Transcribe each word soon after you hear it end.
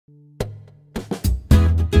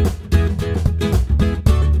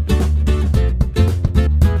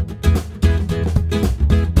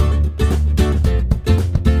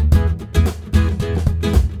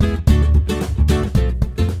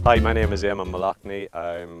my name is Eamon McLoughney.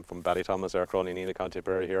 I'm from Ballythomas, Country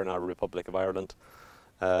Tipperary here in our Republic of Ireland.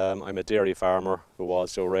 I'm a dairy farmer who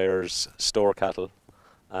also rears store cattle.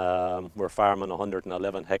 We're farming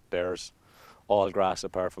 111 hectares, all grass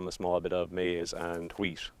apart from a small bit of maize and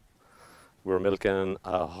wheat. We're milking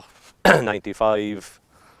 95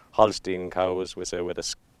 Holstein cows with a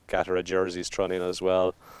scatter of Jerseys thrown in as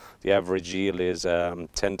well. The average yield is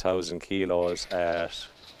 10,000 kilos at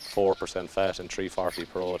 4% fat and 340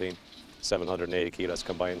 protein, 780 kilos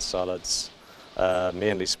combined solids,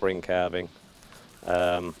 mainly spring calving.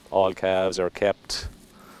 All calves are kept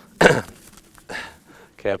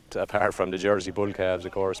apart from the Jersey bull calves,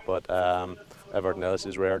 of course, but everything else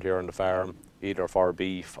is reared here on the farm, either for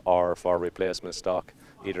beef or for replacement stock,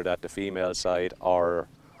 either at the female side or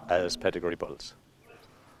as pedigree bulls.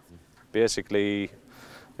 Basically,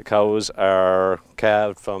 the cows are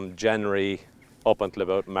calved from January up until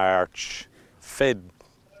about March, fed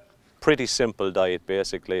pretty simple diet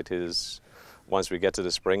basically. It is, once we get to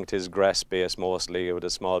the spring, it is grass based mostly with a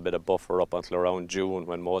small bit of buffer up until around June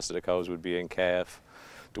when most of the cows would be in calf.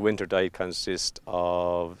 The winter diet consists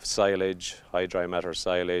of silage, high dry matter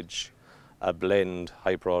silage, a blend,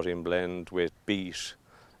 high protein blend with beet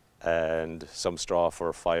and some straw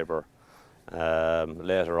for fibre.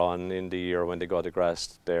 Later on in the year when they go to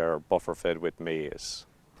grass, they're buffer fed with maize.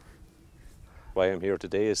 Why I'm here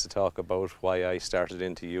today is to talk about why I started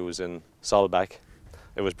into using SOBAC.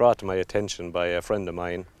 It was brought to my attention by a friend of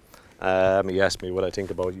mine. He asked me what I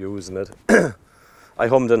think about using it. I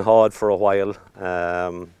hummed and hawed for a while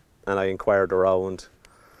and I inquired around.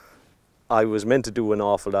 I was meant to do an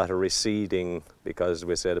awful lot of reseeding because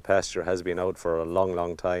we said the pasture has been out for a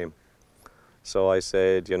long time. So I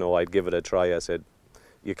said, you know, I'd give it a try. I said,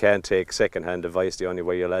 you can't take second-hand advice. The only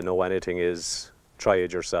way you'll know anything is try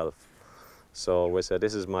it yourself. So we said,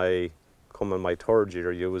 this is coming my third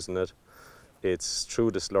year using it. It's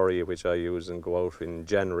through the slurry which I use and go out in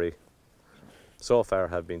January. So far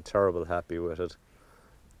have been terrible happy with it.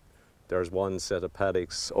 There's one set of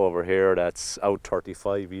paddocks over here that's out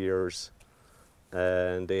 35 years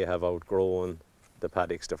and they have outgrown the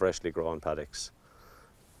paddocks, the freshly grown paddocks.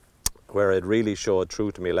 Where it really showed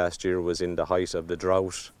through to me last year was in the height of the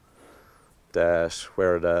drought, that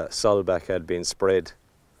where the SOBAC had been spread,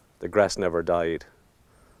 the grass never died.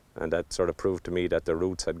 And that sort of proved to me that the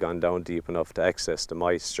roots had gone down deep enough to access the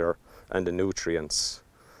moisture and the nutrients.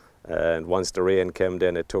 And once the rain came,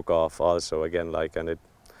 then it took off also again, and it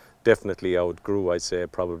definitely outgrew, I'd say,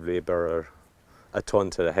 probably about a ton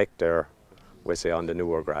to the hectare, we say, on the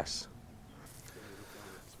newer grass.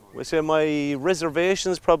 We say my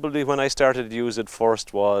reservations probably when I started to use it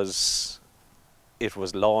first was, it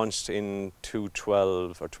was launched in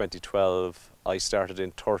 2012. I started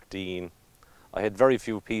in 13. I had very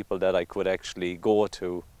few people that I could actually go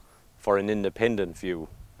to for an independent view.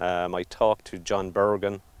 I talked to John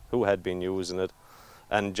Bergen, who had been using it,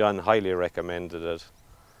 and John highly recommended it.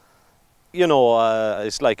 You know,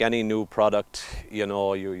 it's like any new product, you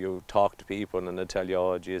know, you talk to people and they tell you,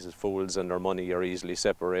 oh Jesus, fools and their money are easily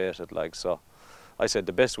separated, so. I said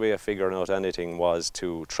the best way of figuring out anything was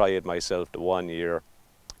to try it myself the 1 year.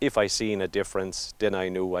 If I seen a difference, then I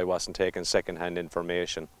knew I wasn't taking second-hand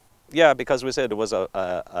information. Yeah, because we said it was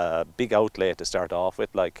a big outlay to start off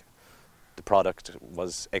with, the product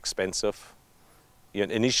was expensive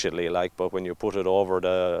initially, but when you put it over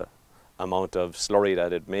the amount of slurry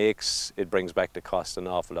that it makes, it brings back the cost an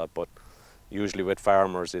awful lot. But usually with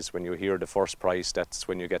farmers, it's when you hear the first price, that's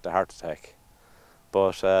when you get the heart attack.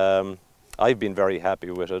 But I've been very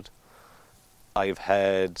happy with it. I've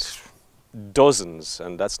had dozens,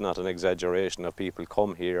 and that's not an exaggeration, of people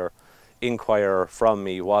come here, inquire from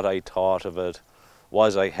me what I thought of it,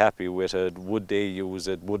 was I happy with it, would they use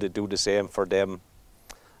it, would it do the same for them.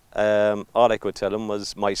 All I could tell them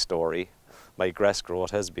was my story. My grass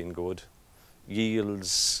growth has been good,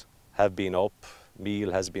 yields have been up,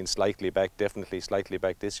 meal has been slightly back, definitely slightly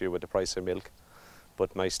back this year with the price of milk,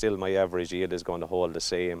 but still my average yield is going to hold the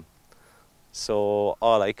same. So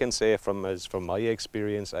all I can say from my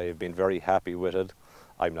experience, I have been very happy with it.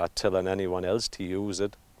 I'm not telling anyone else to use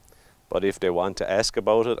it, but if they want to ask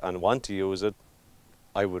about it and want to use it,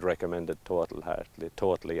 I would recommend it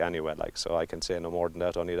totally anyway. So I can say no more than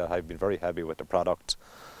that, only that I've been very happy with the product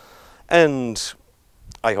and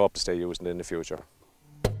I hope to stay using it in the future.